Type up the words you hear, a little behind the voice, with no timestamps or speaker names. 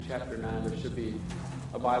chapter 9. There should be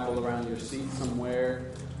a Bible around your seat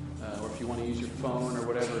somewhere, or if you want to use your phone or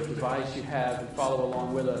whatever device you have and follow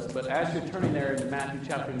along with us. But as you're turning there into Matthew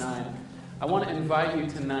chapter 9, I want to invite you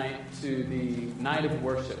tonight to the night of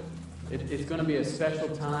worship. It's going to be a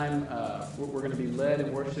special time. We're going to be led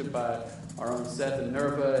in worship by our own Seth and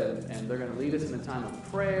Nerva, and they're going to lead us in a time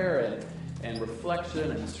of prayer and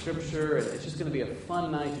reflection and scripture. And it's just going to be a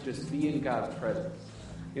fun night to just be in God's presence.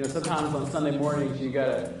 You know, sometimes on Sunday mornings you got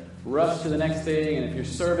to rush to the next thing, and if you're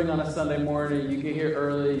serving on a Sunday morning, you get here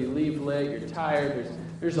early, you leave late, you're tired.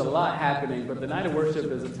 There's a lot happening, but the night of worship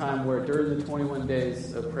is a time where during the 21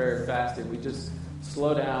 days of prayer and fasting, we just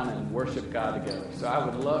slow down and worship God together. So I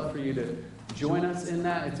would love for you to join us in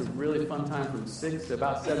that. It's a really fun time from 6 to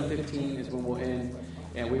about 7:15 is when we'll end,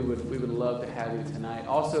 and we would love to have you tonight.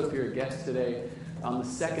 Also, if you're a guest today, on the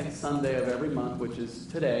second Sunday of every month, which is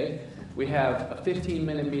today, we have a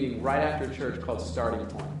 15-minute meeting right after church called Starting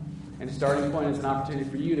Point. And Starting Point is an opportunity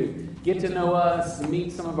for you to get to know us,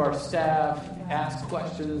 meet some of our staff, ask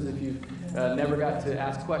questions if you've never got to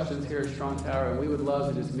ask questions here at Strong Tower. And we would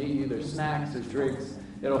love to just meet you. There's snacks, there's drinks.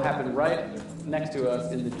 It'll happen right next to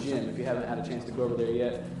us in the gym if you haven't had a chance to go over there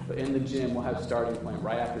yet. But in the gym, we'll have Starting Point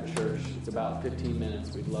right after church. It's about 15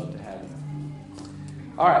 minutes. We'd love to have you.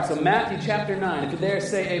 All right, so Matthew chapter 9. If you dare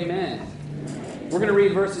say amen. We're going to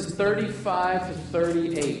read verses 35 to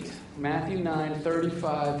 38. Matthew 9,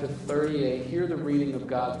 35 to 38. Hear the reading of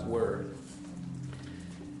God's word.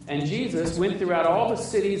 And Jesus went throughout all the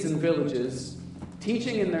cities and villages,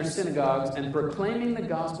 teaching in their synagogues and proclaiming the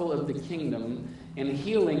gospel of the kingdom and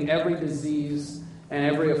healing every disease and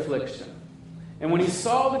every affliction. And when he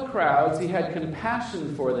saw the crowds, he had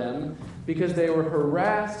compassion for them because they were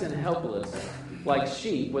harassed and helpless, like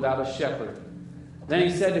sheep without a shepherd. Then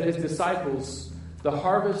he said to his disciples, "The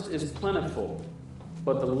harvest is plentiful,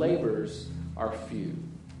 but the laborers are few.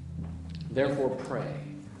 Therefore pray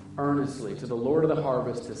earnestly to the Lord of the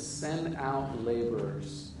harvest to send out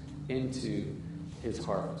laborers into his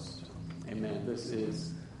harvest." Amen. This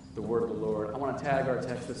is the word of the Lord. I want to tag our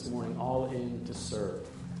text this morning, all in to serve.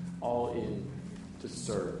 All in to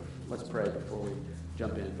serve. Let's pray before we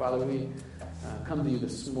jump in. Father, we come to you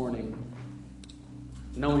this morning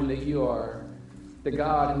knowing that you are the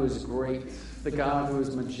God who is great, the God who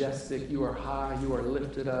is majestic. You are high, you are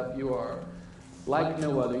lifted up, you are like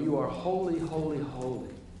no other. You are holy, holy,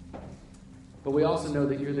 holy. But we also know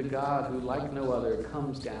that you're the God who, like no other,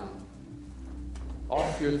 comes down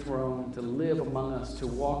off your throne to live among us, to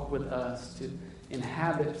walk with us, to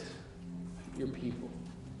inhabit your people.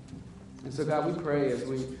 And so, God, we pray as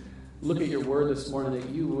we look at your word this morning that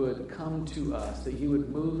you would come to us, that you would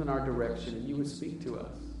move in our direction, and you would speak to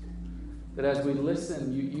us. That as we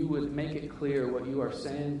listen, you would make it clear what you are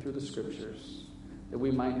saying through the scriptures, that we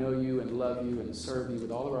might know you and love you and serve you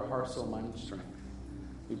with all of our heart, soul, mind, and strength.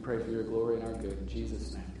 We pray for your glory and our good. In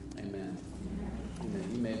Jesus' name, amen. Amen.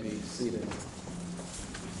 You may be seated.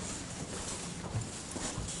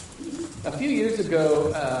 A few years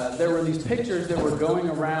ago, there were these pictures that were going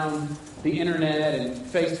around the internet and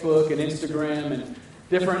Facebook and Instagram and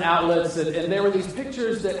different outlets, and there were these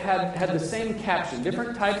pictures that had the same caption,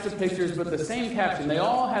 different types of pictures, but the same caption. They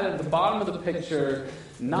all had at the bottom of the picture,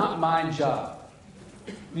 "Not my job."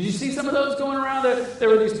 Did you see some of those going around? There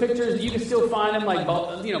were these pictures. You can still find them, like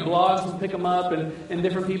blogs will pick them up, and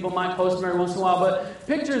different people might post them every once in a while. But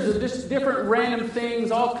pictures of just different random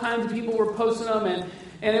things, all kinds of people were posting them,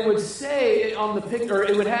 and it would say on the picture, or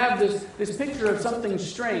it would have this picture of something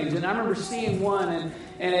strange. And I remember seeing one,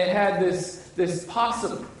 and it had this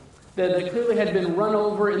possum that clearly had been run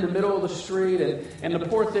over in the middle of the street, and the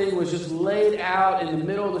poor thing was just laid out in the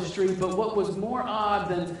middle of the street. But what was more odd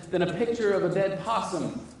than a picture of a dead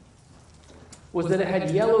possum was that it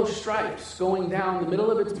had yellow stripes going down the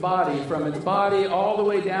middle of its body, from its body all the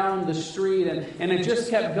way down the street, and it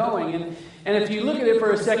just kept going. And if you look at it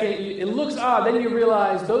for a second, it looks odd. Then you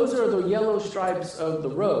realize those are the yellow stripes of the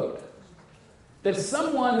road. That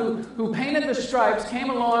someone who painted the stripes came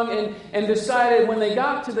along and decided when they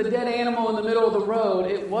got to the dead animal in the middle of the road,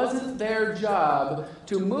 it wasn't their job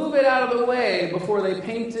to move it out of the way before they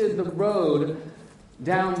painted the road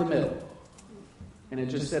down the middle. And it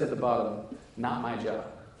just said at the bottom, "Not my job."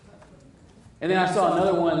 And then I saw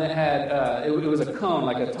another one that had, it was a cone,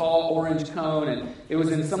 like a tall orange cone, and it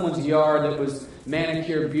was in someone's yard that was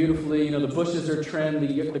manicured beautifully. You know, the bushes are trimmed,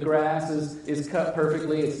 the grass is cut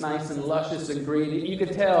perfectly, it's nice and luscious and green. You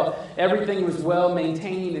could tell everything was well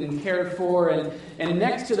maintained and cared for, and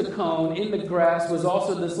next to the cone, in the grass, was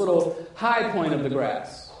also this little high point of the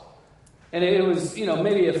grass. And it was,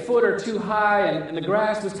 maybe a foot or two high, and the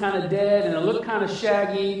grass was kind of dead, and it looked kind of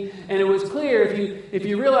shaggy. And it was clear, if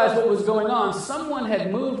you realized what was going on, someone had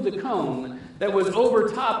moved the cone that was over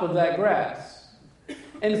top of that grass.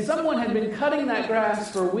 And someone had been cutting that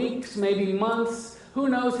grass for weeks, maybe months, who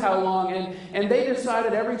knows how long. And they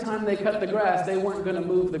decided every time they cut the grass, they weren't going to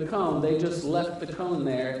move the cone. They just left the cone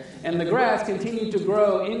there. And the grass continued to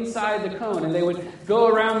grow inside the cone. And they would go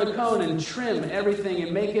around the cone and trim everything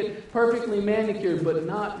and make it perfectly manicured, but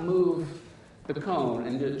not move the cone.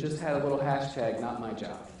 And it just had a little hashtag, not my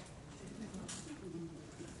job.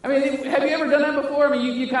 I mean, have you ever done that before? I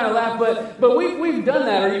mean, you kind of laugh, but we've done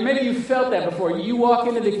that, or maybe you've felt that before. You walk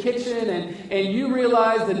into the kitchen and you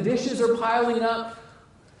realize the dishes are piling up.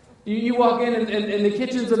 You walk in and the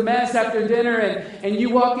kitchen's a mess after dinner, and you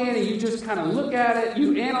walk in and you just kind of look at it,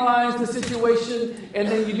 you analyze the situation, and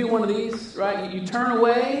then you do one of these, right? You turn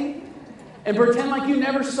away and pretend like you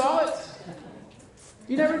never saw it.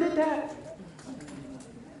 You never did that.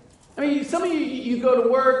 I mean, some of you go to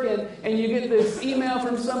work and you get this email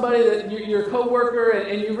from somebody, that your coworker,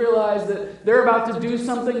 and you realize that they're about to do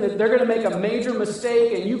something, that they're going to make a major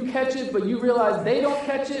mistake, and you catch it, but you realize they don't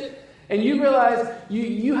catch it. And you realize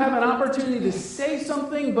you have an opportunity to say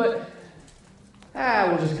something, but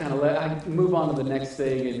we'll just kind of move on to the next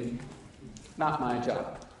thing, and not my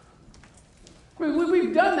job.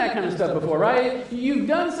 We've done that kind of stuff before, right? You've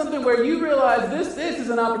done something where you realize this is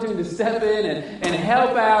an opportunity to step in and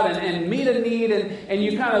help out and meet a need, and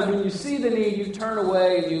you kind of, when you see the need, you turn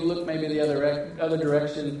away and you look maybe the other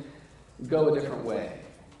direction, go a different way.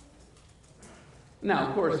 Now,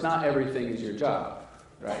 of course, not everything is your job.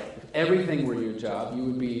 Right? If everything were your job, you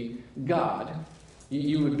would be God.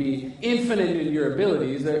 You would be infinite in your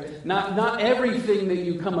abilities. Not everything that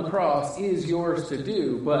you come across is yours to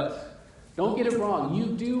do, but don't get it wrong. You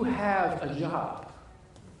do have a job.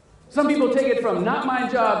 Some people take it from not my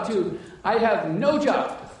job to I have no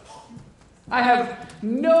job. I have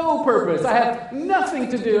no purpose. I have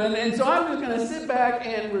nothing to do. And so I'm just going to sit back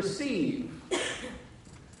and receive.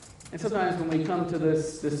 And sometimes when we come to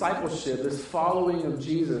this discipleship, this following of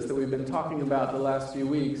Jesus that we've been talking about the last few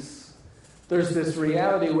weeks, there's this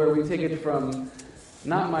reality where we take it from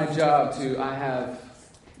not my job to I have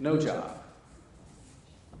no job.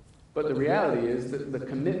 But the reality is that the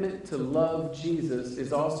commitment to love Jesus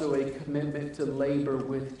is also a commitment to labor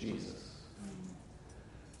with Jesus.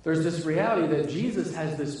 There's this reality that Jesus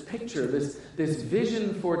has this picture, this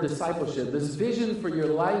vision for discipleship, this vision for your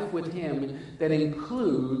life with Him that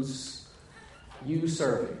includes you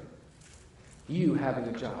serving, you having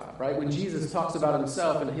a job, right? When Jesus talks about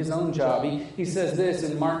Himself and His own job, he says this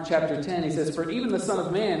in Mark chapter 10. He says, "For even the Son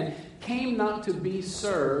of Man came not to be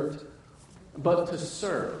served, but to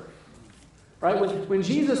serve." Right? When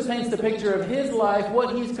Jesus paints the picture of His life,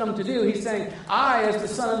 what He's come to do, He's saying, I, as the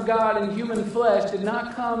Son of God in human flesh, did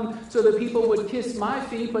not come so that people would kiss my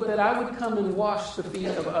feet, but that I would come and wash the feet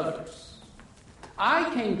of others.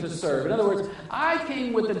 I came to serve. In other words, I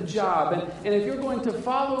came with a job. And if you're going to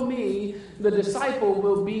follow me, the disciple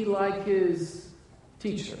will be like his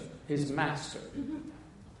teacher, his master.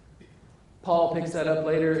 Paul picks that up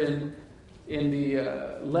later in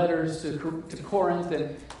the letters to Corinth,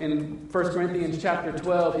 and in 1 Corinthians chapter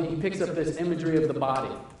 12, he picks up this imagery of the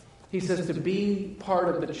body. He says to be part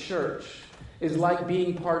of the church is like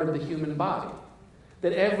being part of the human body.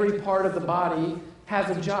 That every part of the body has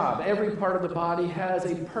a job. Every part of the body has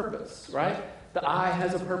a purpose, right? The eye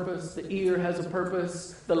has a purpose. The ear has a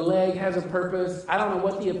purpose. The leg has a purpose. I don't know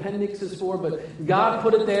what the appendix is for, but God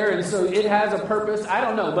put it there, and so it has a purpose. I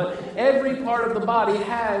don't know, but every part of the body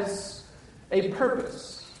has a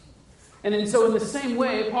purpose. And so in the same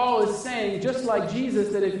way, Paul is saying, just like Jesus,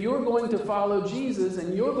 that if you're going to follow Jesus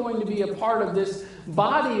and you're going to be a part of this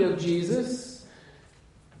body of Jesus,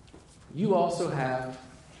 you also have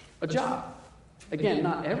a job. Again,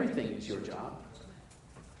 not everything is your job,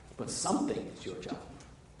 but something is your job.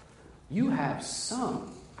 You have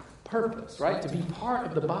some purpose, right? To be part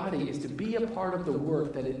of the body is to be a part of the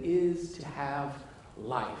work that it is to have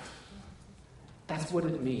life. That's what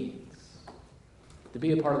it means. To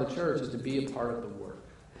be a part of the church is to be a part of the work.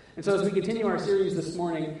 And so as we continue our series this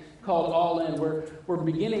morning called All In, we're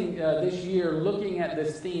beginning this year looking at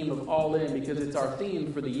this theme of All In because it's our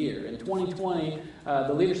theme for the year. In 2020,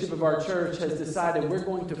 the leadership of our church has decided we're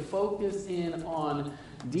going to focus in on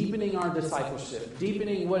deepening our discipleship,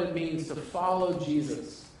 deepening what it means to follow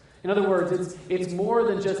Jesus. In other words, it's more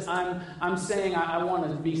than just I'm saying I want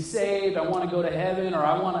to be saved, I want to go to heaven, or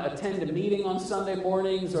I want to attend a meeting on Sunday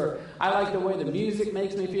mornings, or I like the way the music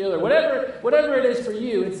makes me feel, or whatever it is for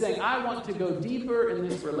you. It's saying I want to go deeper in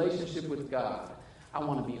this relationship with God. I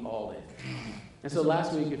want to be all in. And so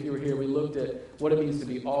last week, if you were here, we looked at what it means to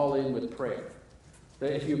be all in with prayer.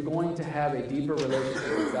 That if you're going to have a deeper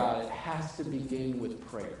relationship with God, it has to begin with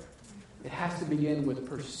prayer. It has to begin with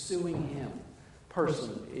pursuing Him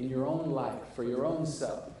personally, in your own life, for your own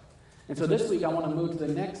self. And so this week, I want to move to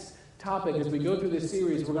the next topic. As we go through this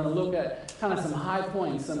series, we're going to look at kind of some high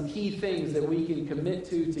points, some key things that we can commit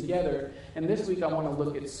to together. And this week, I want to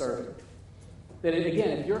look at serving. That,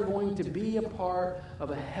 again, if you're going to be a part of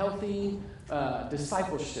a healthy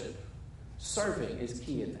discipleship, serving is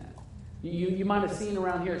key in that. You might have seen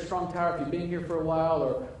around here at Strong Tower, if you've been here for a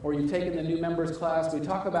while or you've taken the new members class, we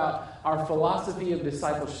talk about our philosophy of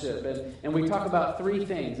discipleship. And we talk about three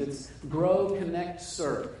things. It's grow, connect,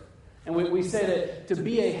 serve. And we say that to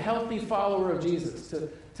be a healthy follower of Jesus,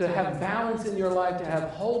 to have balance in your life, to have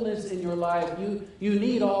wholeness in your life, you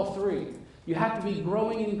need all three. You have to be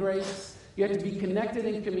growing in grace, you have to be connected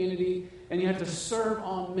in community, and you have to serve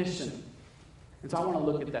on mission. And so I want to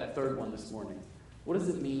look at that third one this morning. What does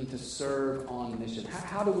it mean to serve on mission?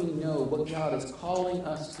 How do we know what God is calling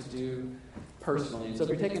us to do personally? And so if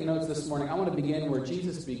you're taking notes this morning, I want to begin where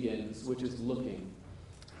Jesus begins, which is looking.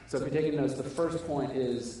 So if you're taking notes, the first point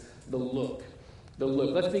is the look. The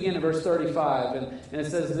look. Let's begin at verse 35. And it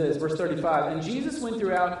says this, verse 35. And Jesus went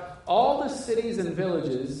throughout all the cities and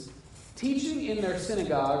villages, teaching in their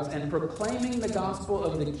synagogues and proclaiming the gospel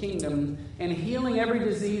of the kingdom and healing every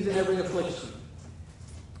disease and every affliction.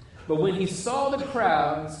 But when he saw the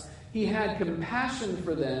crowds, he had compassion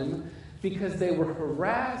for them because they were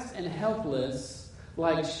harassed and helpless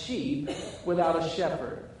like sheep without a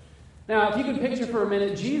shepherd. Now, if you can picture for a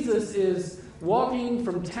minute, Jesus is walking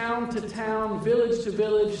from town to town, village to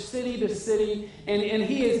village, city to city, and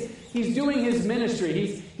he's doing his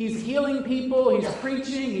ministry. He's healing people, he's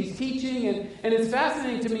preaching, he's teaching, and it's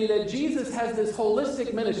fascinating to me that Jesus has this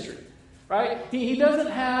holistic ministry, right? He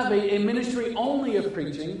doesn't have a ministry only of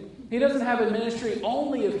preaching. He doesn't have a ministry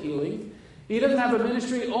only of healing. He doesn't have a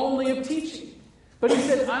ministry only of teaching. But he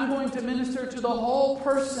said, I'm going to minister to the whole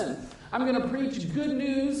person. I'm going to preach good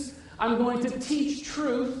news. I'm going to teach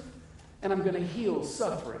truth. And I'm going to heal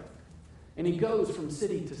suffering. And he goes from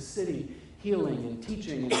city to city, healing and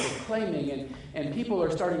teaching and proclaiming. And people are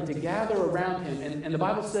starting to gather around him. And the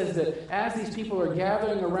Bible says that as these people are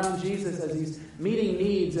gathering around Jesus, as he's meeting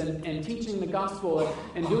needs and teaching the gospel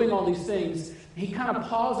and doing all these things, he kind of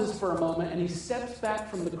pauses for a moment and he steps back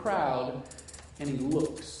from the crowd and he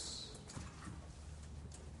looks.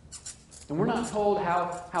 And we're not told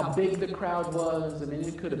how big the crowd was. I mean,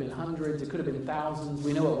 it could have been hundreds. It could have been thousands.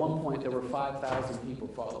 We know at one point there were 5,000 people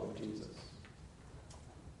following Jesus.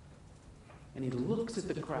 And he looks at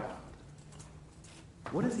the crowd.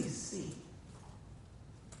 What does he see?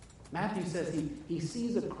 Matthew says he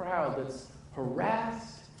sees a crowd that's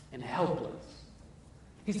harassed and helpless.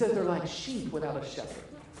 He says they're like sheep without a shepherd.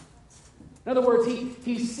 In other words,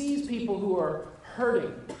 he sees people who are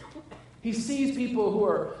hurting. He sees people who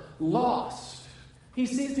are lost. He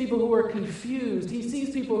sees people who are confused. He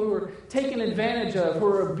sees people who are taken advantage of, who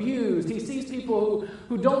are abused. He sees people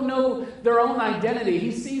who don't know their own identity.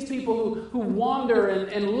 He sees people who wander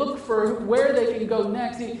and look for where they can go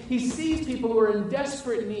next. He sees people who are in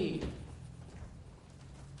desperate need.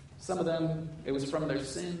 Some of them, it was from their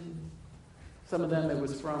sin. Some of them, it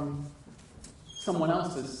was from someone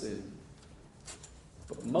else's sin.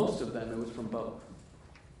 But most of them, it was from both.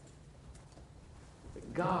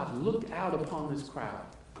 But God looked out upon this crowd,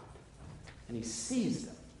 and he sees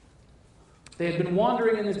them. They had been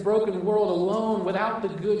wandering in this broken world alone without the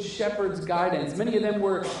good shepherd's guidance. Many of them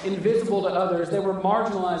were invisible to others. They were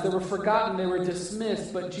marginalized. They were forgotten. They were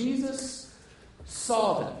dismissed. But Jesus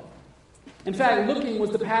saw them. In fact, looking was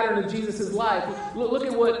the pattern of Jesus' life. Look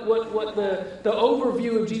at what the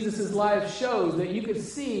overview of Jesus' life shows, that you could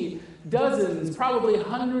see dozens, probably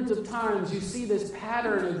hundreds of times, you see this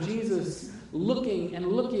pattern of Jesus looking and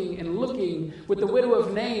looking and looking. With the widow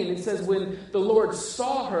of Nain, it says when the Lord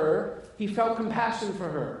saw her, he felt compassion for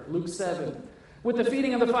her, Luke 7. With the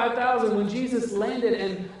feeding of the 5,000, when Jesus landed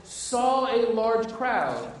and saw a large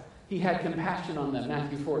crowd, he had compassion on them,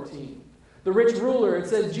 Matthew 14. The rich ruler, it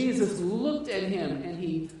says Jesus looked at him and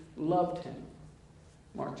he loved him.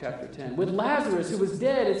 Mark chapter 10. With Lazarus, who was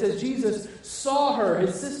dead, it says Jesus saw her,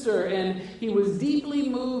 his sister, and he was deeply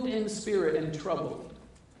moved in spirit and troubled.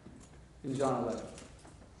 In John 11.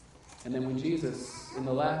 And then when Jesus, in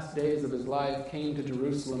the last days of his life, came to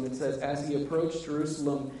Jerusalem, it says, as he approached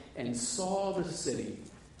Jerusalem and saw the city,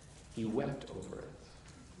 he wept over it.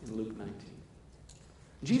 In Luke 19.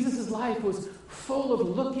 Jesus' life was full of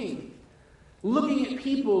looking. looking at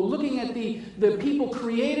people, looking at the people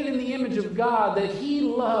created in the image of God that he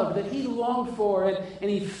loved, that he longed for, and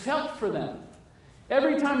he felt for them.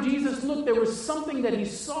 Every time Jesus looked, there was something that he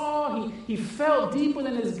saw, he felt deep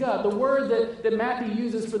within his gut. The word that Matthew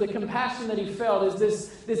uses for the compassion that he felt is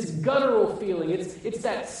this guttural feeling. It's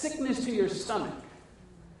that sickness to your stomach.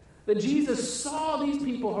 That Jesus saw these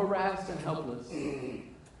people harassed and helpless,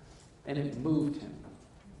 and it moved him.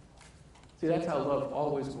 See, that's how love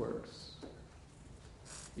always works.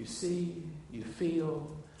 You see, you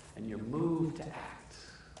feel, and you're moved to act.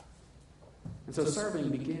 And so serving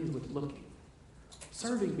begins with looking.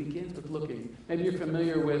 Serving begins with looking. Maybe you're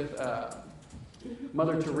familiar with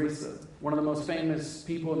Mother Teresa, one of the most famous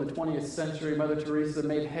people in the 20th century. Mother Teresa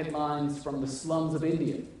made headlines from the slums of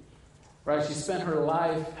India. Right? She spent her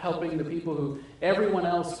life helping the people who everyone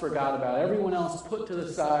else forgot about. Everyone else put to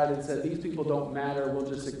the side and said, these people don't matter, we'll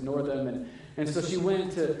just ignore them. And so she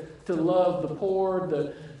went to love the poor,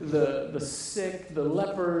 the sick, the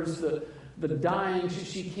lepers, the dying.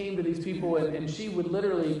 She came to these people and she would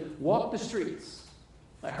literally walk the streets.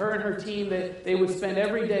 Like her and her team, they would spend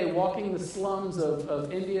every day walking the slums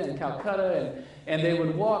of India and Calcutta, and they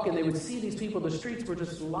would walk and they would see these people. The streets were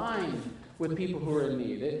just lined with people who were in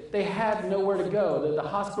need. They had nowhere to go. The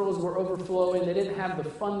hospitals were overflowing. They didn't have the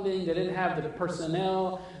funding. They didn't have the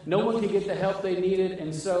personnel. No one could get the help they needed.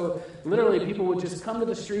 And so literally people would just come to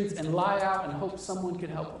the streets and lie out and hope someone could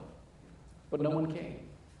help them. But no one came.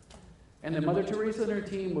 And then Mother Teresa and her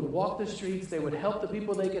team would walk the streets. They would help the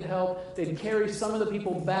people they could help. They'd carry some of the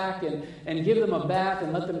people back and give them a bath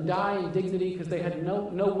and let them die in dignity because they had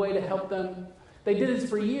no way to help them. They did this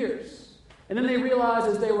for years. And then they realized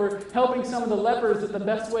as they were helping some of the lepers that the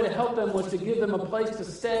best way to help them was to give them a place to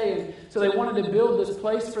stay. And so they wanted to build this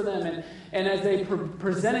place for them. And as they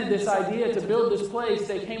presented this idea to build this place,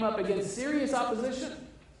 they came up against serious opposition.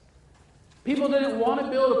 People didn't want to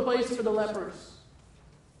build a place for the lepers.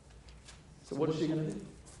 So what is she going to do?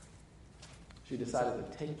 She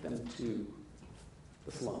decided to take them to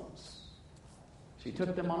the slums. She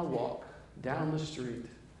took them on a walk down the street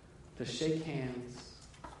to shake hands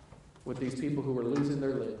with these people who were losing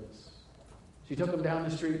their limbs. She took them down the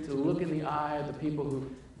street to look in the eye of the people who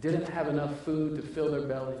didn't have enough food to fill their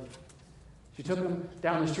belly. She took them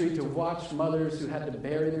down the street to watch mothers who had to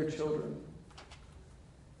bury their children.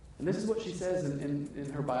 And this is what she says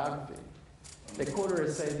in her biography. They quote her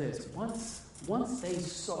as saying this: once they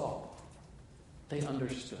saw, they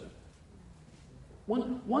understood.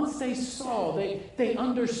 Once they saw, they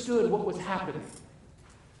understood what was happening.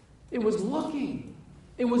 It was looking.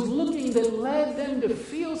 It was looking that led them to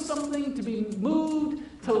feel something, to be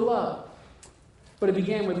moved to love. But it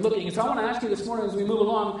began with looking. And so I want to ask you this morning as we move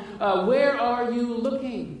along, where are you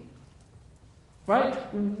looking? Right?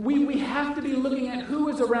 We have to be looking at who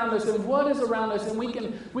is around us and what is around us, and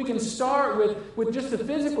we can start with just the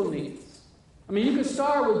physical needs. I mean, you can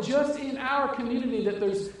start with just in our community that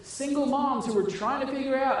there's single moms who are trying to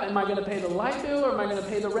figure out, am I going to pay the light bill or am I going to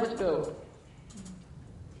pay the rent bill?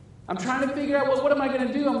 I'm trying to figure out, what am I going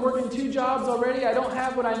to do? I'm working 2 jobs already. I don't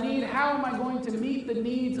have what I need. How am I going to meet the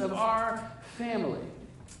needs of our family?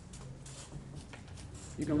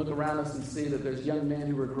 You can look around us and see that there's young men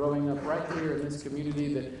who are growing up right here in this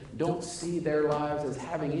community that don't see their lives as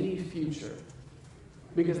having any future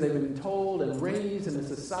because they've been told and raised in a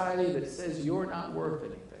society that says you're not worth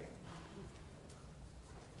anything.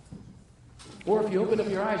 Or if you open up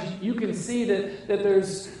your eyes, you can see that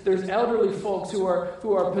there's elderly folks who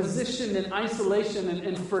are positioned in isolation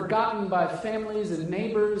and forgotten by families and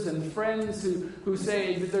neighbors and friends who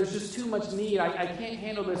say that there's just too much need. I can't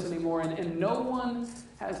handle this anymore. And no one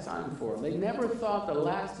has time for them. They never thought the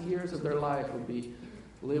last years of their life would be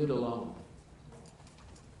lived alone.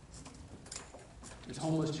 There's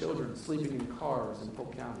homeless children sleeping in cars in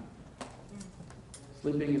Polk County.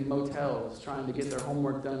 Sleeping in motels, trying to get their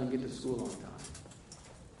homework done and get to school on time.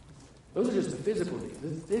 Those are just the physical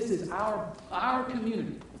needs. This is our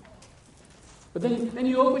community. But then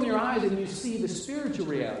you open your eyes and you see the spiritual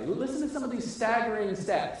reality. Listen to some of these staggering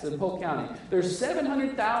stats in Polk County. There's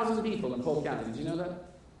 700,000 people in Polk County. Did you know that?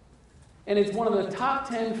 And it's one of the top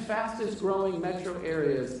 10 fastest growing metro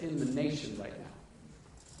areas in the nation right now.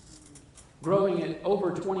 Growing at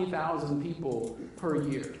over 20,000 people per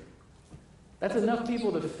year. That's enough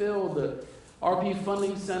people to fill the RP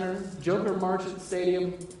Funding Center, Joker Marchant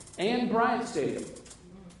Stadium, and Bryant Stadium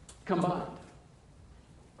combined.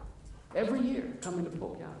 Every year coming to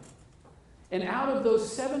Polk County. And out of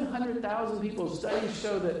those 700,000 people, studies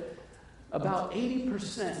show that about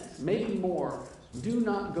 80%, maybe more, do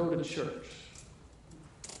not go to church.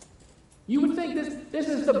 You would think this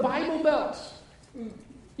is the Bible Belt.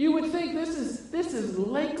 You would think this is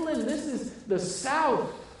Lakeland, this is the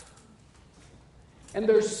South. And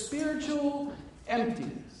there's spiritual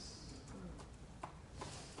emptiness.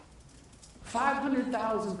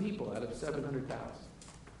 500,000 people out of 700,000.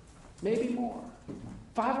 Maybe more.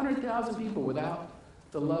 500,000 people without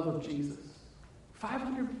the love of Jesus.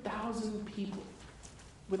 500,000 people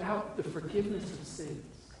without the forgiveness of sins.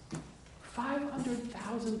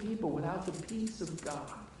 500,000 people without the peace of God.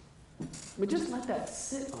 I mean, just let that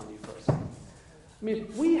sit on you for a second. I mean,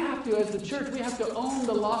 we have to, as the church, we have to own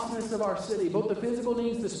the lostness of our city, both the physical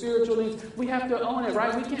needs, the spiritual needs. We have to own it,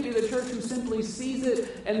 right? We can't be the church who simply sees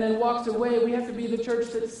it and then walks away. We have to be the church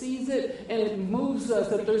that sees it and it moves us,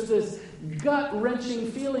 that there's this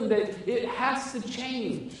gut-wrenching feeling that it has to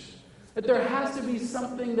change, that there has to be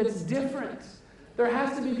something that's different. There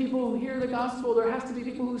has to be people who hear the gospel. There has to be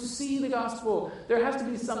people who see the gospel. There has to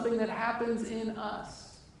be something that happens in us.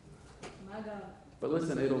 My God. But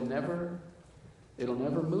listen, it'll never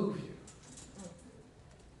move you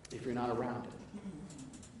if you're not around it.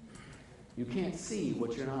 You can't see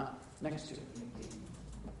what you're not next to.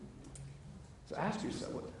 So ask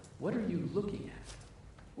yourself, what are you looking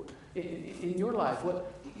at? In your life,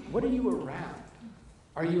 what are you around?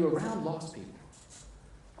 Are you around lost people?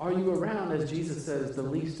 Are you around, as Jesus says, the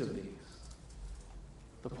least of these?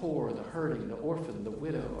 The poor, the hurting, the orphan, the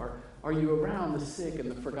widow? Are you around the sick and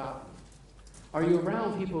the forgotten? Are you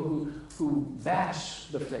around people who bash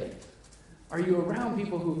the faith? Are you around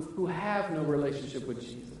people who have no relationship with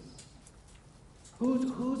Jesus?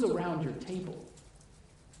 Who's around your table?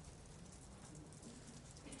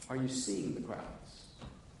 Are you seeing the crowds?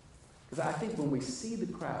 Because I think when we see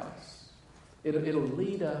the crowds, it'll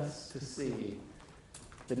lead us to see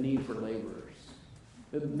the need for laborers.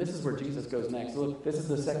 This is where Jesus goes next. Look, this is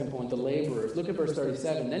the second point, the laborers. Look at verse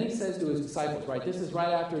 37. Then he says to his disciples, right? This is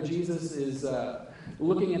right after Jesus is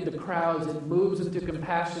looking at the crowds. It moves him to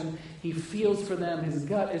compassion. He feels for them. His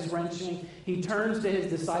gut is wrenching. He turns to his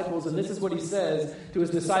disciples, and this is what he says to his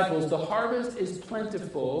disciples. The harvest is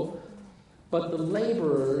plentiful, but the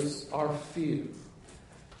laborers are few.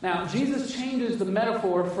 Now, Jesus changes the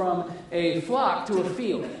metaphor from a flock to a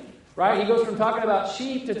field. Right? He goes from talking about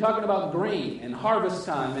sheep to talking about grain and harvest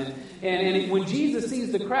time. And when Jesus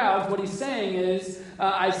sees the crowds, what he's saying is,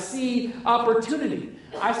 I see opportunity.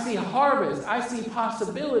 I see harvest. I see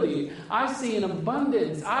possibility. I see an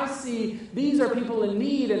abundance. I see these are people in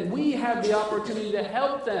need, and we have the opportunity to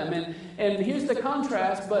help them. And here's the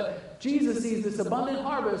contrast, but Jesus sees this abundant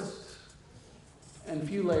harvest and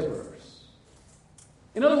few laborers.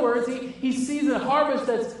 In other words, he sees a harvest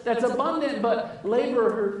that's abundant, but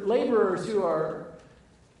laborers who are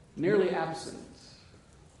nearly absent.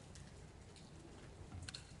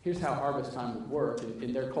 Here's how harvest time would work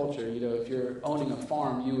in their culture. You know, if you're owning a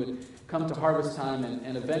farm, you would come to harvest time,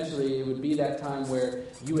 and eventually it would be that time where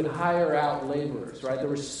you would hire out laborers, right? There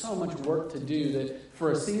was so much work to do that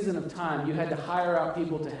for a season of time, you had to hire out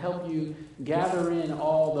people to help you gather in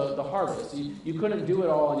all the harvest. You couldn't do it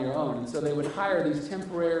all on your own. And so they would hire these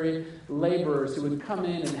temporary laborers who would come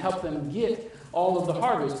in and help them get all of the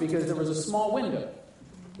harvest because there was a small window.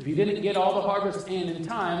 If you didn't get all the harvest in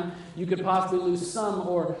time, you could possibly lose some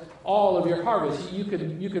or all of your harvest. You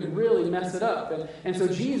could really mess it up. And so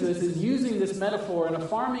Jesus is using this metaphor in a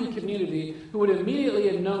farming community who would immediately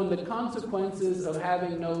have known the consequences of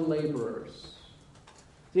having no laborers.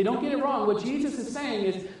 See, don't get it wrong. What Jesus is saying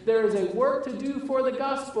is there is a work to do for the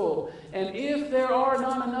gospel. And if there are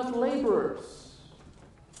not enough laborers,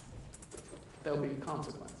 there will be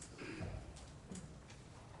consequences.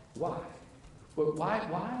 Why? But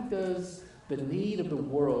why does the need of the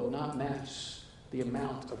world not match the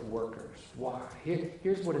amount of workers? Why?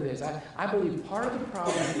 Here's what it is. I believe part of the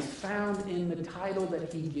problem is found in the title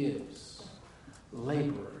that he gives.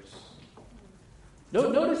 Laborers.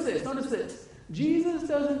 Notice this. Jesus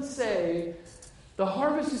doesn't say the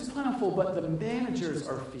harvest is plentiful, but the managers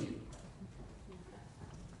are few.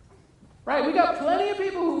 Right? We got plenty of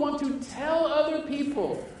people who want to tell other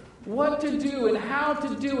people what to do and how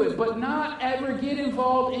to do it, but not ever get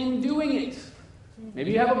involved in doing it.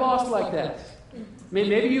 Maybe you have a boss like that.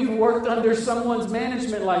 Maybe you've worked under someone's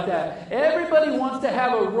management like that. Everybody wants to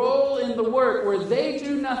have a role in the work where they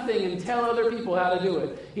do nothing and tell other people how to do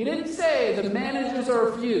it. He didn't say the managers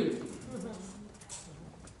are few.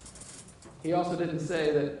 He also didn't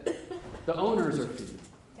say that the owners are few.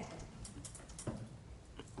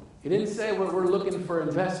 He didn't say we're looking for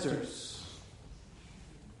investors.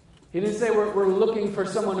 He didn't say we're looking for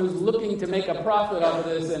someone who's looking to make a profit off of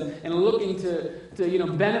this and looking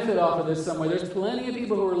to benefit off of this somewhere. There's plenty of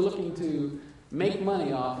people who are looking to make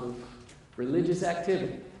money off of religious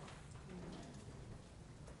activity.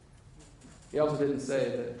 He also didn't say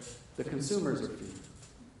that the consumers are few.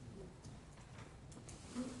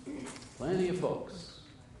 Plenty of folks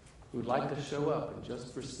who'd like to show up and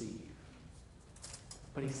just receive.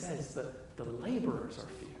 But he says that the laborers are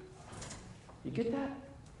few. You get that?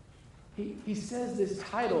 He says this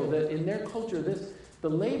title that in their culture, the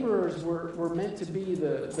laborers were meant to be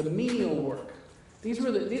the menial work. This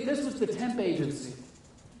was the temp agency.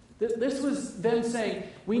 This was them saying,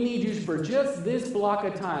 we need you for just this block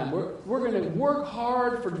of time. We're going to work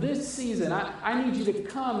hard for this season. I need you to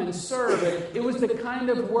come and serve. It was the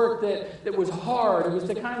kind of work that was hard. It was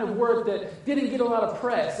the kind of work that didn't get a lot of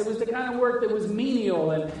press. It was the kind of work that was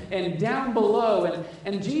menial and down below.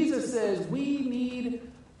 And Jesus says, we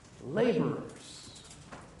need laborers.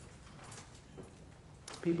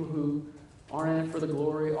 People who aren't in it for the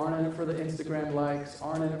glory, aren't in it for the Instagram likes,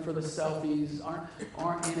 aren't in it for the selfies,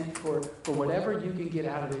 aren't in it for whatever you can get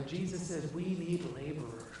out of it. Jesus says we need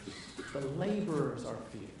laborers. The laborers are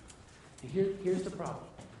few. And here's the problem.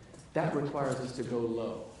 That requires us to go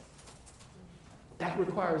low. That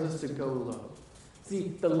requires us to go low. See,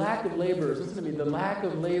 the lack of laborers, listen to me, the lack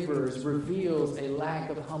of laborers reveals a lack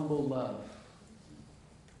of humble love.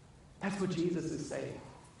 That's what Jesus is saying.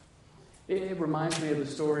 It reminds me of the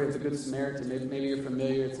story of the Good Samaritan. Maybe you're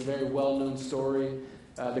familiar. It's a very well-known story.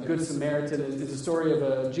 The Good Samaritan is a story of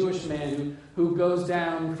a Jewish man who goes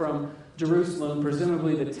down from Jerusalem,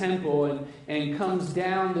 presumably the temple, and comes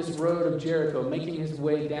down this road of Jericho, making his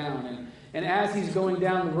way down. And as he's going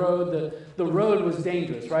down the road, the road was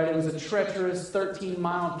dangerous, right? It was a treacherous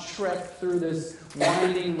 13-mile trek through this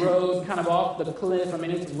winding road, kind of off the cliff. I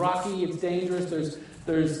mean, it's rocky, it's dangerous.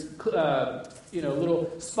 There's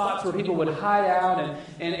little spots where people would hide out,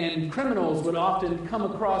 and criminals would often come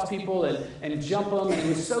across people and jump them. And it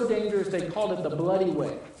was so dangerous, they called it the Bloody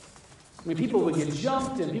Way. I mean, people would get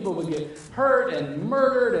jumped, and people would get hurt and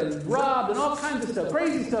murdered and robbed, and all kinds of stuff.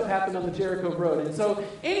 Crazy stuff happened on the Jericho Road. And so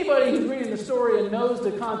anybody who's reading the story and knows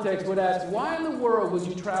the context would ask, why in the world would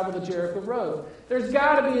you travel the Jericho Road? There's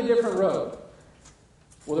got to be a different road.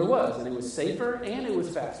 Well, there was, and it was safer and it was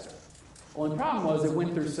faster. Only problem was it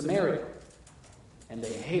went through Samaria, and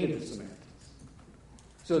they hated the Samaritans.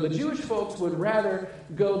 So the Jewish folks would rather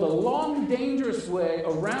go the long, dangerous way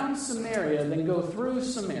around Samaria than go through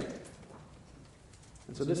Samaria.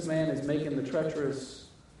 And so this man is making the treacherous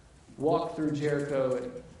walk through Jericho,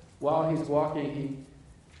 and while he's walking, he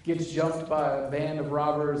gets jumped by a band of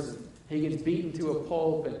robbers, and he gets beaten to a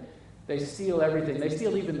pulp, and they steal everything. They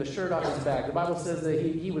steal even the shirt off his back. The Bible says that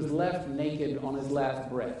he was left naked on his last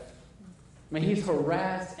breath. I mean, he's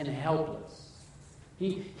harassed and helpless.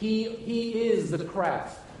 He is the crowd.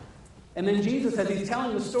 And then Jesus, as he's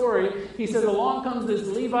telling the story, he says, along comes this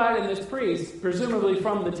Levite and this priest, presumably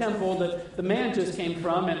from the temple that the man just came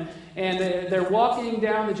from, and they're walking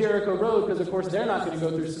down the Jericho Road, because, of course, they're not going to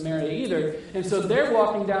go through Samaria either. And so they're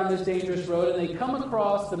walking down this dangerous road, and they come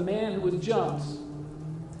across the man who was jumped.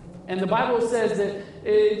 And the Bible says that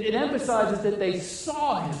it emphasizes that they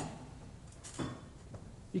saw him.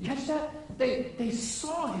 You catch that? They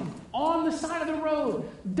saw him on the side of the road,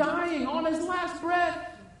 dying on his last breath.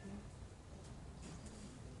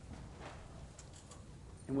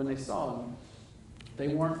 And when they saw him, they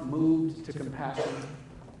weren't moved to compassion.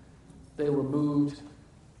 They were moved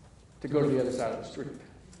to go to the other side of the street.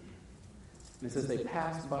 And it says they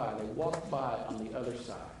passed by, they walked by on the other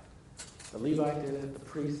side. The Levite did it, the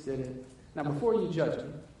priest did it. Now, before you judge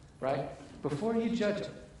them, right? Before you judge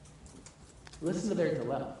them, listen to their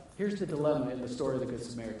dilemma. Here's the dilemma in the story of the Good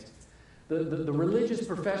Samaritan. The religious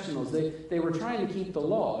professionals, they were trying to keep the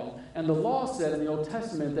law. And the law said in the Old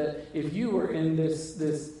Testament that if you were in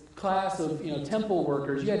this class of temple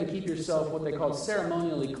workers, you had to keep yourself what they called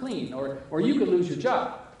ceremonially clean, or you could lose your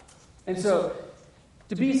job. And so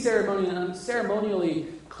to be ceremonially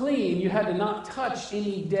clean, you had to not touch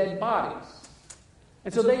any dead bodies.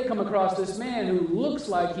 And so they come across this man who looks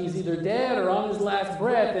like he's either dead or on his last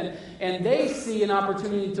breath, and they see an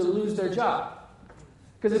opportunity to lose their job.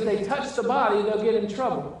 Because if they touch the body, they'll get in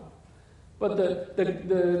trouble. But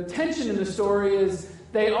the tension in the story is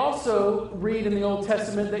they also read in the Old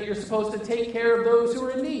Testament that you're supposed to take care of those who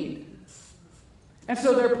are in need. And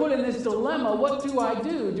so they're put in this dilemma. What do I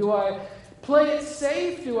do? Do I play it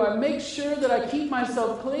safe? Do I make sure that I keep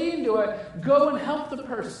myself clean? Do I go and help the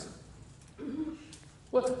person?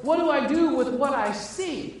 What do I do with what I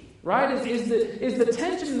see? Right? Is the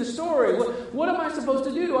tension in the story. What am I supposed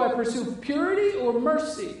to do? Do I pursue purity or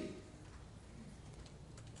mercy?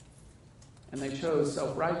 And they chose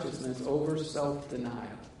self-righteousness over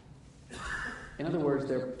self-denial. In other words,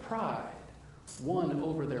 their pride won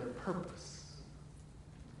over their purpose.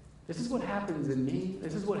 This is what happens in me.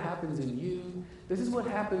 This is what happens in you. This is what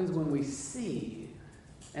happens when we see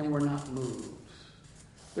and we're not moved.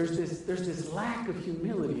 There's this lack of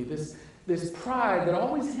humility, this pride that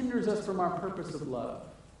always hinders us from our purpose of love.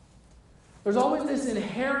 There's always this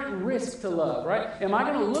inherent risk to love, right? Am I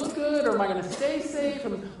going to look good, or am I going to stay safe,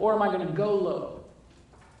 or am I going to go low?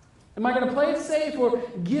 Am I going to play it safe or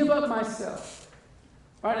give up myself?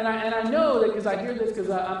 Right? And I know that because I hear this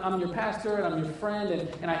because I'm your pastor and I'm your friend,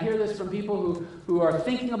 and I hear this from people who are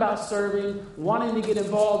thinking about serving, wanting to get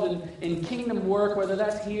involved in kingdom work, whether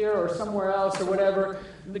that's here or somewhere else or whatever.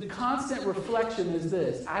 The constant reflection is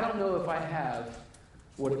this: I don't know if I have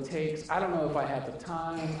what it takes. I don't know if I have the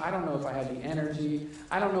time. I don't know if I have the energy.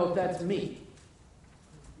 I don't know if that's me.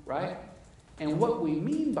 Right? And what we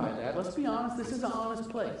mean by that, let's be honest, this is an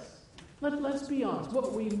honest place. Let's be honest.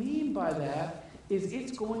 What we mean by that is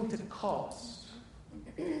it's going to cost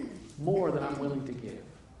more than I'm willing to give.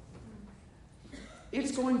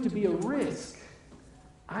 It's going to be a risk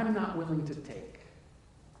I'm not willing to take.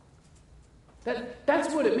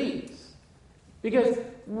 That's what it means. Because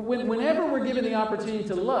whenever we're given the opportunity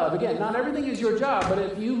to love, again, not everything is your job, but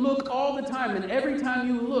if you look all the time, and every time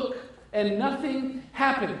you look and nothing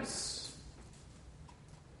happens,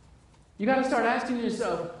 you got to start asking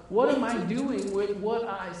yourself, what am I doing with what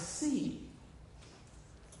I see?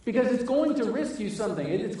 Because it's going to risk you something.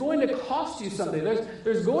 It's going to cost you something.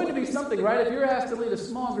 There's going to be something, right? If you're asked to lead a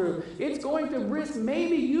small group, it's going to risk.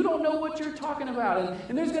 Maybe you don't know what you're talking about.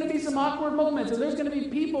 And there's going to be some awkward moments. And there's going to be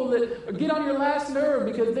people that get on your last nerve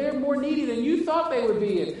because they're more needy than you thought they would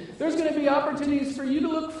be. And there's going to be opportunities for you to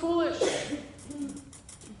look foolish.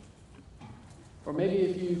 Or maybe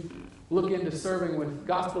if you look into serving with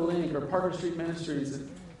Gospel Link or Parker Street Ministries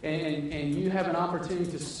and you have an opportunity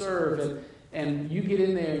to serve and you get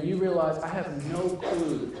in there and you realize, I have no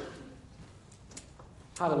clue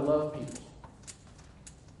how to love people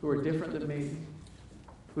who are different than me,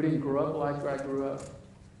 who didn't grow up like I grew up,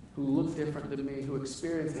 who look different than me, who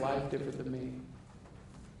experience life different than me.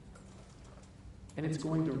 And it's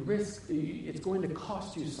going to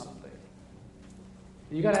cost you something.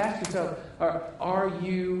 And you got to ask yourself, are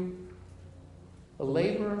you a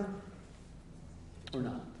laborer or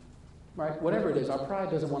not? Right? Whatever it is, our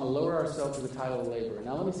pride doesn't want to lower ourselves to the title of laborer.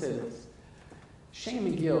 Now let me say this. Shame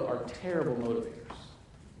and guilt are terrible motivators.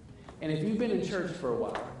 And if you've been in church for a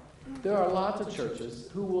while, there are lots of churches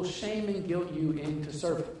who will shame and guilt you into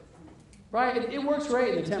serving. Right? It works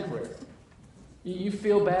great in the temporary. You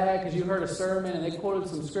feel bad because you heard a sermon and they quoted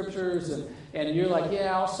some scriptures and you're like,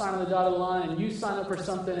 yeah, I'll sign on the dotted line, and you sign up for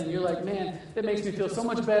something and you're like, man, that makes me feel so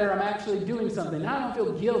much better. I'm actually doing something. Now I don't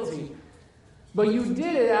feel guilty. But you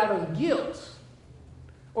did it out of guilt.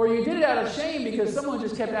 Or you did it out of shame because someone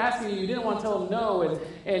just kept asking you. You didn't want to tell them no.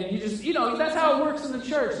 And you just, that's how it works in the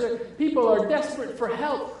church. People are desperate for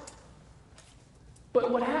help.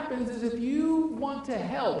 But what happens is if you want to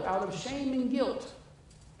help out of shame and guilt,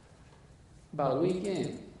 about a week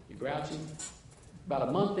in, you're grouchy. About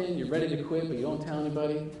a month in, you're ready to quit, but you don't tell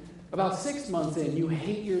anybody. About 6 months in, you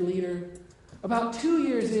hate your leader. About 2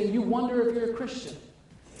 years in, you wonder if you're a Christian.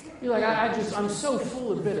 You're like, I'm so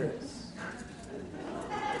full of bitterness.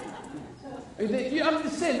 I'm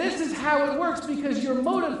just saying, this is how it works because your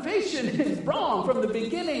motivation is wrong from the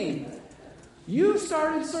beginning. You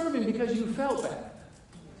started serving because you felt bad.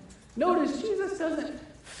 Notice, Jesus doesn't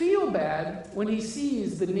feel bad when he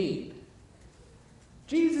sees the need.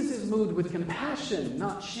 Jesus is moved with compassion,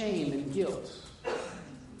 not shame and guilt.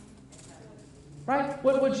 Right?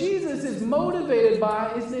 What Jesus is motivated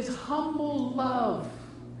by is this humble love.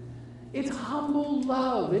 It's humble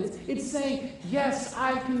love. It's saying, yes,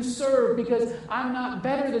 I can serve because I'm not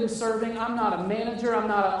better than serving. I'm not a manager. I'm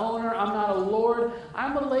not an owner. I'm not a lord.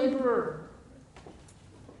 I'm a laborer.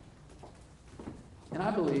 And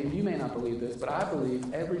I believe, you may not believe this, but I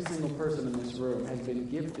believe every single person in this room has been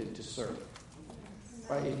gifted to serve.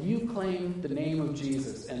 Right? If you claim the name of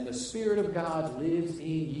Jesus and the Spirit of God lives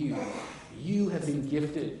in you, you have been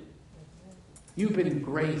gifted. You've been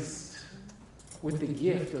graced with the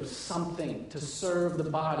gift of something to serve the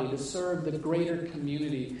body, to serve the greater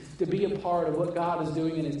community, to be a part of what God is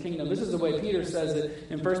doing in his kingdom. This is the way Peter says it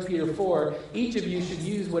in 1 Peter 4. Each of you should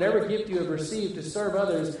use whatever gift you have received to serve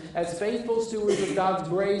others as faithful stewards of God's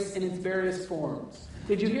grace in its various forms.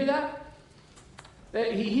 Did you hear that?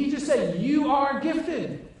 He just said, you are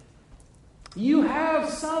gifted. You have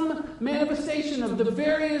some manifestation of the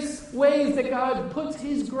various ways that God puts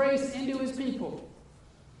his grace into his people.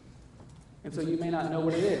 And so you may not know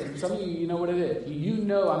what it is. And some of you know what it is. You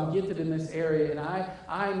know I'm gifted in this area, and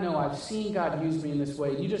I know I've seen God use me in this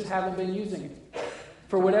way. You just haven't been using it.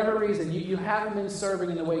 for whatever reason, you haven't been serving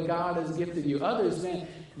in the way God has gifted you. Others, man,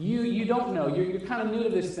 you don't know. You're kind of new to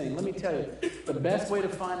this thing. Let me tell you, the best way to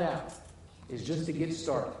find out is just to get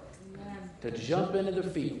started. To jump into the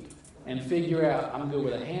field and figure out, I'm good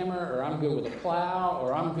with a hammer, or I'm good with a plow,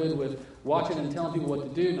 or I'm good with watching and telling people what to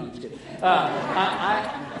do. No, I'm just kidding.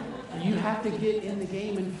 You have to get in the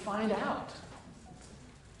game and find out.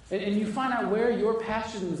 And you find out where your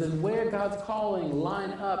passions and where God's calling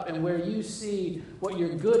line up, and where you see what you're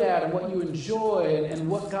good at and what you enjoy and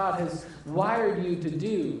what God has wired you to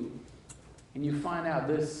do. And you find out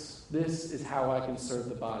this is how I can serve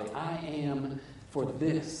the body. I am for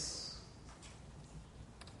this.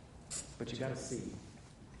 But you got to see.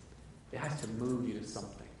 It has to move you to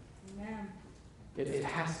something. Amen. It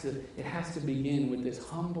has to begin with this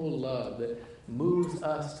humble love that moves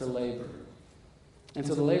us to labor. And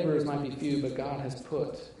so the laborers might be few, but God has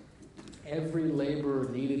put every laborer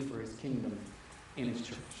needed for his kingdom in his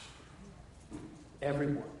church.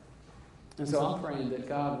 Everyone. And so I'm praying that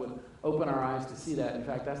God would open our eyes to see that. In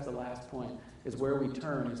fact, that's the last point, is where we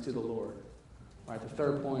turn is to the Lord. All right, the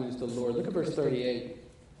third point is to the Lord. Look at verse 38.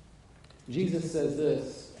 Jesus says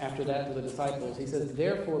this after that to the disciples. He says,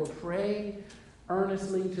 therefore pray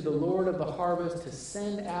earnestly to the Lord of the harvest to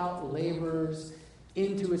send out laborers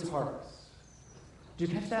into his harvest. Did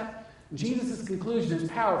you catch that? Jesus' conclusion is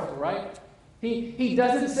powerful, right? He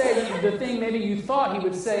doesn't say the thing maybe you thought he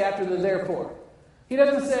would say after the therefore. He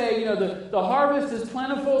doesn't say, the harvest is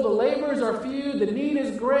plentiful, the laborers are few, the need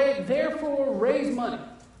is great, therefore raise money.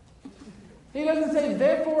 He doesn't say,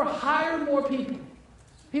 therefore hire more people.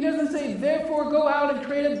 He doesn't say, therefore go out and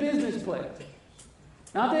create a business plan.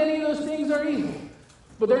 Not that any of those things are evil,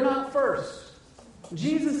 but they're not first.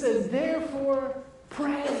 Jesus says, therefore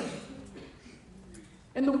pray.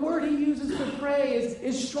 And the word he uses to pray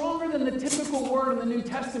is stronger than the typical word in the New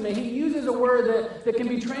Testament. He uses a word that can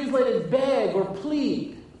be translated beg or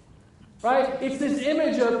plead. Right? It's this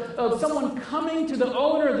image of someone coming to the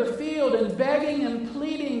owner of the field and begging and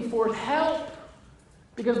pleading for help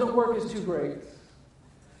because the work is too great.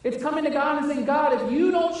 It's coming to God and saying, God, if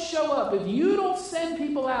you don't show up, if you don't send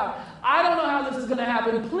people out, I don't know how this is going to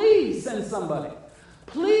happen. Please send somebody.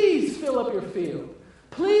 Please fill up your field.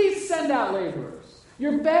 Please send out laborers.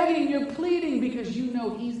 You're begging, you're pleading because you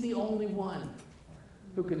know he's the only one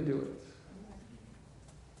who can do it.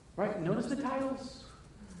 Right? Notice the titles.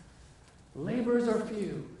 Laborers are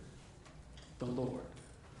few. The Lord.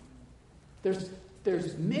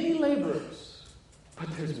 There's many laborers, but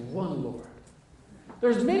there's one Lord.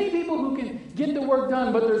 There's many people who can get the work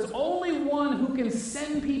done, but there's only one who can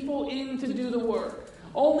send people in to do the work.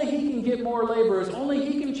 Only he can get more laborers. Only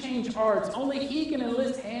he can change hearts. Only he can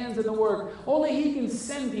enlist hands in the work. Only he can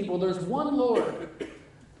send people. There's one Lord.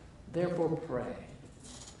 Therefore pray.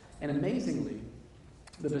 And amazingly,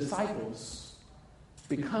 the disciples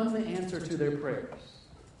become the answer to their prayers.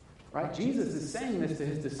 Right? Jesus is saying this to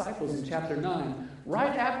his disciples in chapter 9.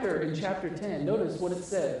 Right after, in chapter 10, notice what it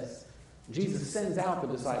says. Jesus sends out the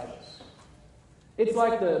disciples. It's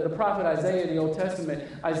like the prophet Isaiah in the Old Testament.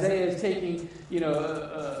 Isaiah is taking,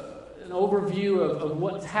 an overview of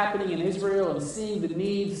what's happening in Israel and seeing the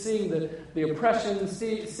needs, seeing the oppression,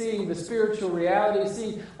 seeing the spiritual reality,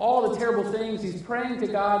 seeing all the terrible things. He's praying to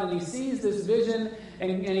God and he sees this vision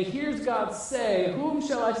and he hears God say, whom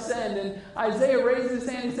shall I send? And Isaiah raises his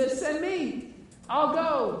hand and says, send me. I'll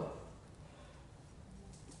go.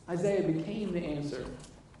 Isaiah became the answer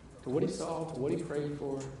to what he saw, to what he prayed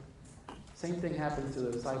for. Same thing happens to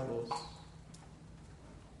the disciples.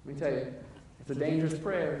 Let me tell you, it's a dangerous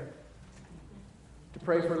prayer to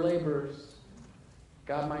pray for laborers.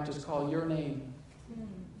 God might just call your name.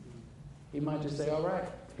 He might just say, all right,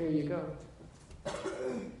 here you go.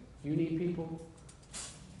 You need people?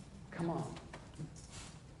 Come on.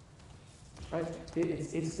 Right?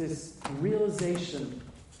 It's this realization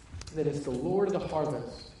that it's the Lord of the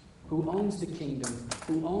harvest who owns the kingdom,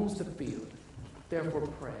 who owns the field. Therefore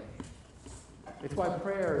pray. It's why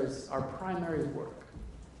prayer is our primary work.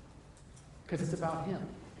 Because it's about him,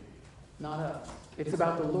 not us. It's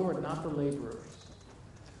about the Lord, not the laborers.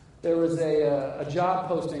 There was a job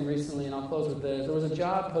posting recently, and I'll close with this. There was a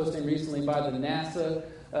job posting recently by the NASA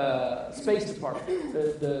Space Department,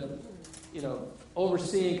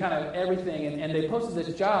 overseeing kind of everything. And they posted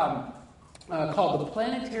this job called the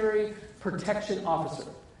Planetary Protection Officer.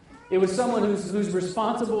 It was someone who's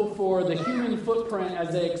responsible for the human footprint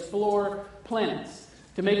as they explore planets,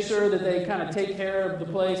 to make sure that they kind of take care of the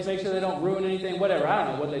place, make sure they don't ruin anything, whatever. I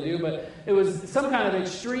don't know what they do, but it was some kind of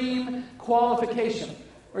extreme qualification.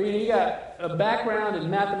 or you got a background in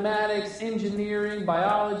mathematics, engineering,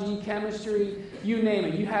 biology, chemistry, you name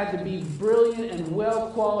it. You had to be brilliant and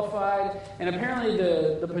well qualified. And apparently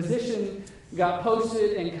the position got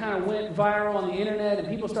posted and kind of went viral on the internet, and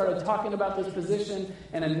people started talking about this position.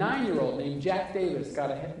 And a 9-year-old named Jack Davis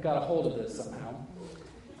got a hold of this somehow.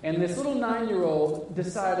 And this little 9-year-old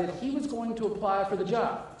decided he was going to apply for the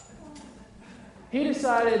job. He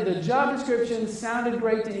decided the job description sounded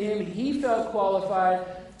great to him. He felt qualified.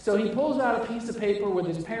 So he pulls out a piece of paper with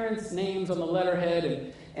his parents' names on the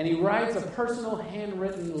letterhead, and he writes a personal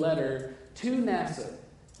handwritten letter to NASA,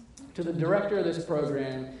 to the director of this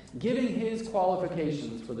program, giving his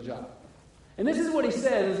qualifications for the job. And this is what he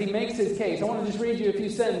says as he makes his case. I want to just read you a few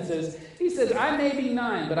sentences. He says, "I may be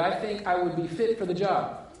 9, but I think I would be fit for the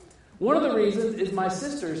job. One of the reasons is my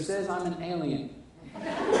sister says I'm an alien.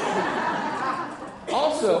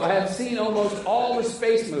 Also, I have seen almost all the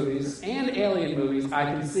space movies and alien movies I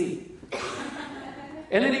can see."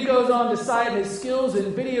 And then he goes on to cite his skills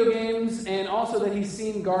in video games and also that he's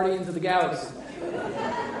seen Guardians of the Galaxy.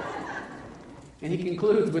 And he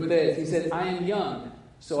concludes with this. He said, "I am young,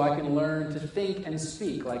 so I can learn to think and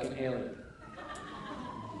speak like an alien."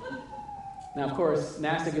 Now, of course,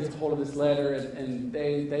 NASA gets a hold of this letter, and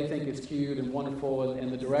they think it's cute and wonderful,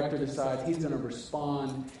 and the director decides he's going to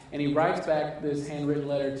respond, and he writes back this handwritten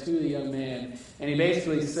letter to the young man, and he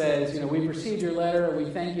basically says, "We received your letter, we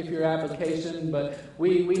thank you for your application, but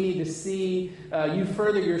we need to see you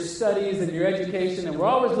further your studies and your education, and we're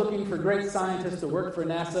always looking for great scientists to work for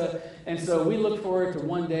NASA, and so we look forward to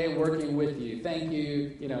one day working with you. Thank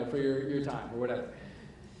you, for your time," or whatever.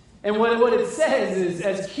 And what it says is,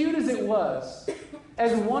 as cute as it was,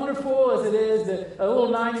 as wonderful as it is that a little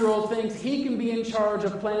 9-year-old thinks he can be in charge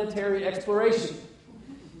of planetary exploration,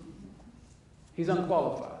 he's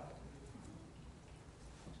unqualified.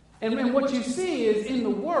 And what you see is in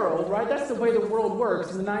the world, right? That's the way the world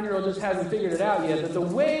works. And the 9-year-old just hasn't figured it out yet. But the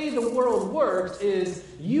way the world works is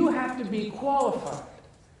you have to be qualified.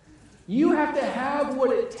 You have to have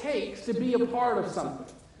what it takes to be a part of something.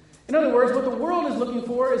 In other words, what the world is looking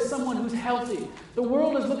for is someone who's healthy. The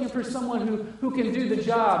world is looking for someone who can do the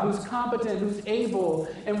job, who's competent, who's able.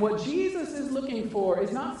 And what Jesus is looking for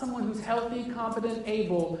is not someone who's healthy, competent,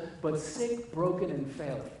 able, but sick, broken, and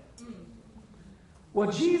failing.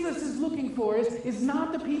 What Jesus is looking for is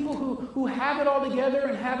not the people who have it all together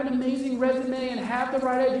and have an amazing resume and have the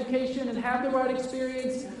right education and have the right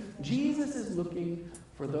experience. Jesus is looking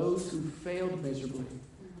for those who failed miserably,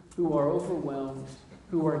 who are overwhelmed,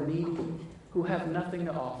 who are needy, who have nothing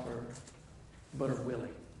to offer, but are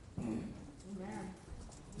willing.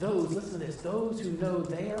 Those, listen to this, those who know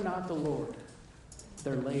they are not the Lord,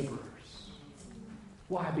 they're laborers.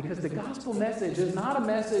 Why? Because the gospel message is not a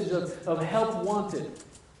message of help wanted.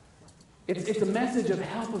 It's a message of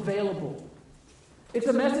help available. It's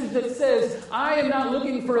a message that says, I am not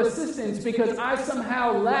looking for assistance because I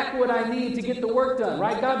somehow lack what I need to get the work done,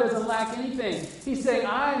 right? God doesn't lack anything. He's saying,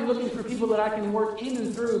 I'm looking for people that I can work in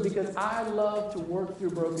and through because I love to work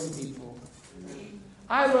through broken people.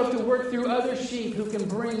 I love to work through other sheep who can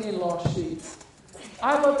bring in lost sheep.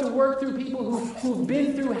 I love to work through people who've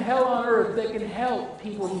been through hell on earth that can help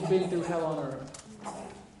people who've been through hell on earth.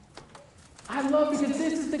 I love because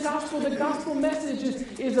this is the gospel. The gospel message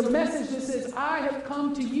is a message that says, I have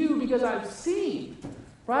come to you because I've seen,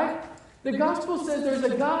 right? The gospel says there's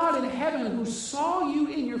a God in heaven who saw you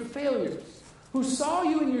in your failures, who saw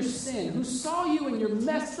you in your sin, who saw you in your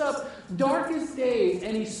messed up, darkest days,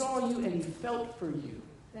 and he saw you and he felt for you.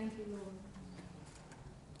 Thank you, Lord.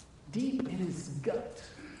 Deep in his gut,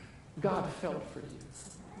 God felt for you.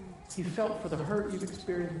 He felt for the hurt you've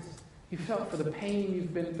experienced. He felt for the pain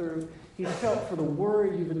you've been through. He felt for the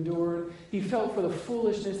worry you've endured. He felt for the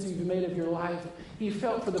foolishness you've made of your life. He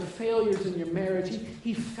felt for the failures in your marriage.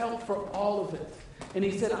 He felt for all of it. And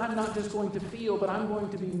he said, I'm not just going to feel, but I'm going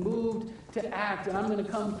to be moved to act. And I'm going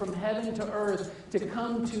to come from heaven to earth to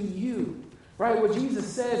come to you. Right? What Jesus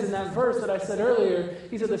says in that verse that I said earlier,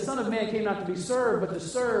 he said, the Son of Man came not to be served, but to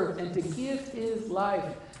serve and to give his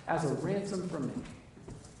life as a ransom for many.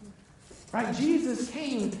 Right? Jesus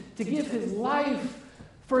came to give his life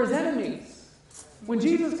for his enemies. When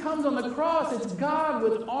Jesus comes on the cross, it's God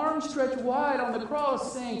with arms stretched wide on the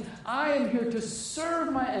cross saying, I am here to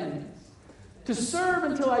serve my enemies. To serve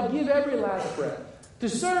until I give every last breath. To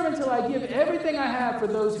serve until I give everything I have for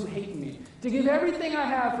those who hate me. To give everything I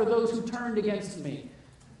have for those who turned against me.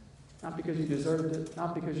 Not because you deserved it,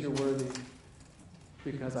 not because you're worthy,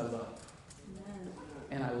 because I love.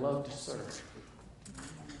 And I love to serve.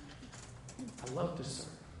 I love to serve.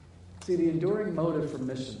 See, the enduring motive for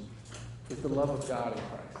mission is the love of God in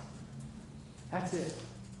Christ. That's it.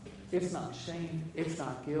 It's not shame. It's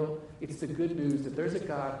not guilt. It's the good news that there's a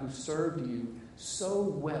God who served you so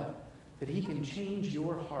well that he can change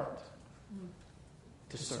your heart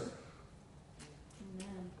to serve.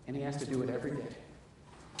 Amen. And he has to do it every day.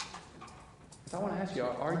 So I want to ask you,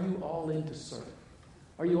 are you all in to serve?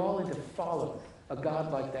 Are you all in to follow a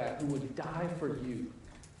God like that who would die for you,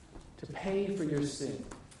 to pay for your sin,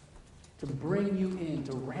 to bring you in,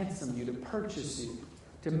 to ransom you, to purchase you,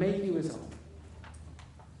 to make you his own?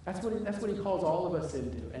 That's what he calls all of us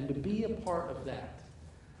into. And to be a part of that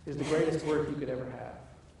is the greatest work you could ever have.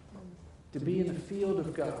 To be in the field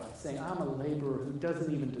of God, saying, I'm a laborer who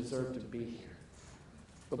doesn't even deserve to be here.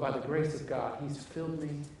 But by the grace of God, he's filled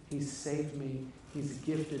me, he's saved me, he's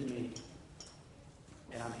gifted me,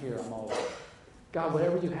 and I'm here, I'm all in. God,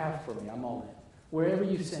 whatever you have for me, I'm all in. Wherever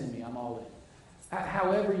you send me, I'm all in.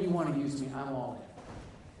 However you want to use me, I'm all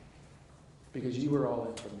in. Because you were all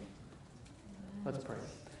in for me. Let's pray.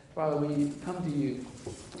 Father, we come to you,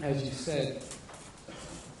 as you said.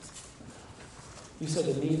 You said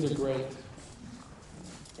the needs are great.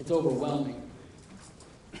 It's overwhelming.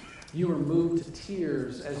 You were moved to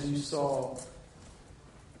tears as you saw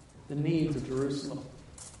the needs of Jerusalem.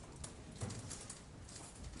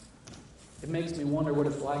 It makes me wonder what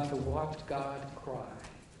it's like to watch God cry.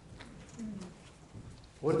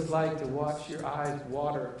 What it's like to watch your eyes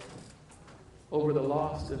water over the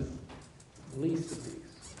lost and least of these.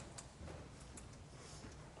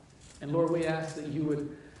 And Lord, we ask that you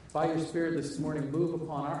would, by your Spirit this morning, move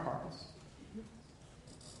upon our hearts.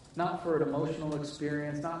 Not for an emotional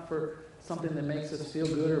experience, not for something that makes us feel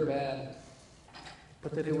good or bad,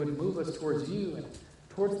 but that it would move us towards you and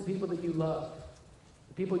towards the people that you love,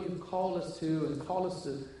 the people you've called us to and called us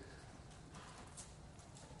to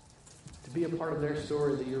be a part of their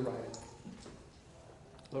story that you're writing.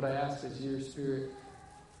 Lord, I ask as your Spirit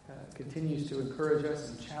continues to encourage us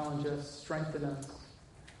and challenge us, strengthen us,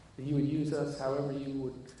 that you would use us however you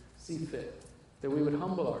would see fit. That we would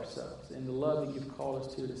humble ourselves in the love that you've called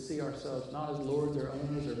us to see ourselves not as lords or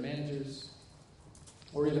owners or managers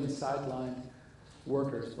or even sideline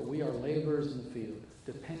workers, but we are laborers in the field,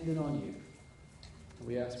 dependent on you. And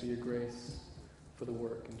we ask for your grace for the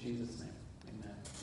work. In Jesus' name.